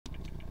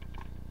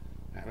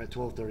We're at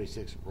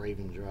 1236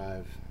 Raven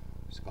Drive,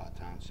 Scott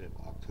Township,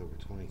 October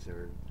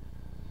 23rd.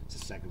 It's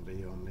the second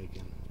video I'm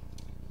making.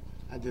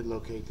 I did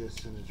locate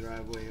this in the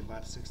driveway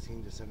about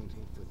 16 to 17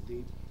 foot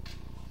deep.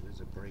 There's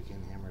a break-in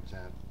hammer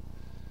tap.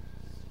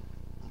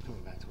 I'm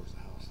coming back towards the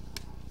house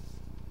now.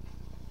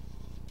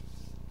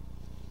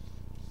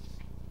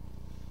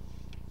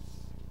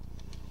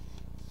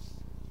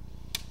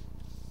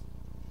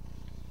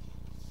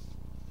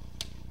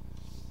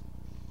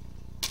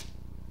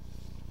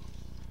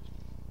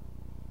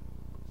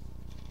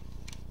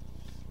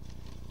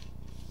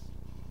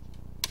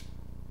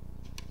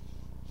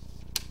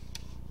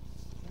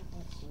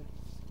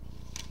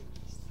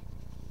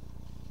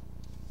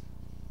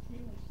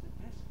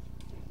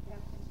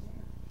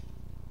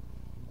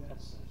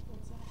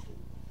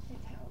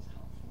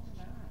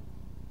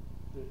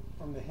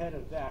 From the head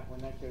of that, when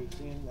that goes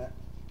in, that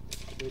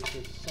there's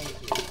this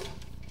sensor.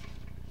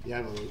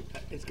 Yeah,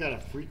 but it's got a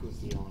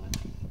frequency on it,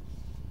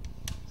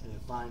 and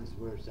it finds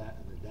where it's at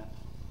in the depth.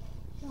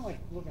 Kind of like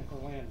looking for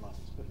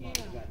landmines, but not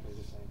exactly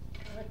the same.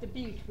 At the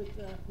beach with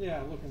the...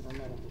 Yeah, looking for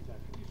metal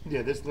detectors.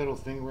 Yeah, this little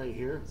thing right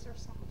here. Is there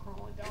something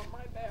crawling down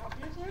my back?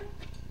 Is there?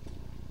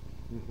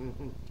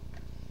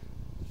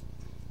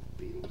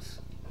 Beetles.